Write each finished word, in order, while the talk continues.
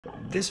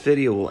This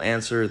video will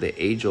answer the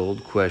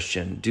age-old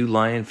question, do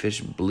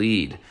lionfish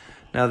bleed?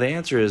 Now the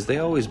answer is they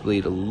always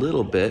bleed a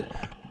little bit,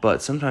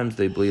 but sometimes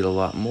they bleed a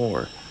lot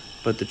more.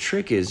 But the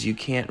trick is you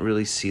can't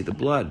really see the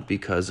blood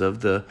because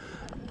of the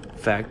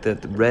fact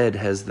that the red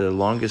has the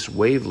longest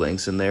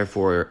wavelengths, and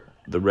therefore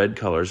the red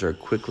colors are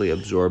quickly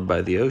absorbed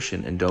by the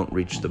ocean and don't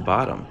reach the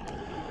bottom.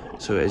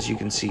 So as you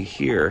can see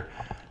here,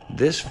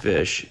 this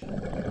fish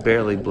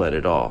barely bled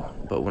at all.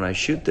 But when I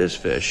shoot this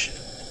fish,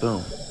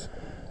 boom.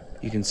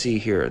 You can see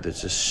here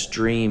there's a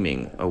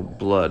streaming of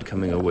blood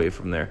coming away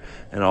from there.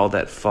 And all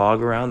that fog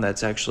around,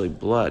 that's actually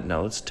blood.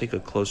 Now let's take a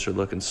closer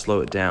look and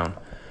slow it down.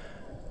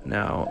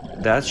 Now,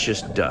 that's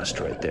just dust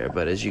right there.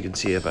 But as you can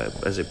see, as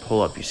I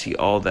pull up, you see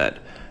all that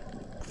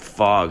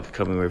fog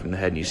coming away from the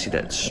head. And you see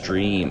that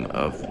stream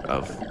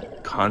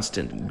of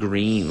constant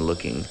green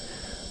looking.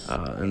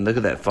 And look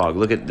at that fog.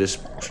 Look at this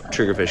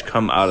triggerfish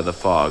come out of the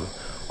fog.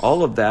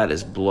 All of that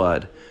is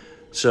blood.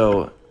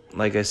 So,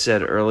 like I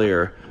said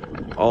earlier,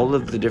 all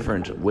of the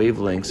different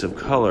wavelengths of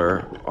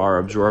color are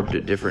absorbed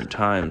at different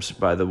times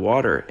by the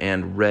water,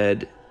 and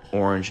red,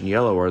 orange, and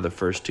yellow are the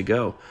first to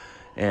go.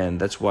 And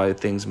that's why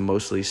things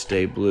mostly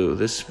stay blue.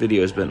 This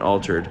video has been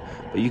altered,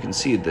 but you can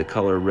see the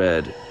color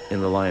red in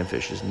the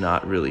lionfish is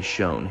not really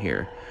shown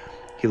here.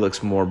 He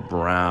looks more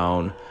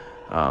brown,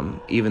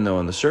 even though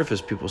on the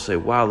surface people say,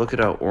 wow, look at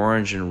how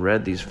orange and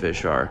red these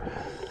fish are.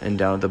 And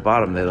down at the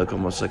bottom they look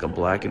almost like a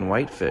black and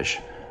white fish.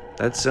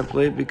 That's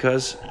simply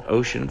because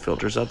ocean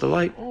filters out the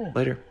light.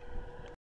 Later.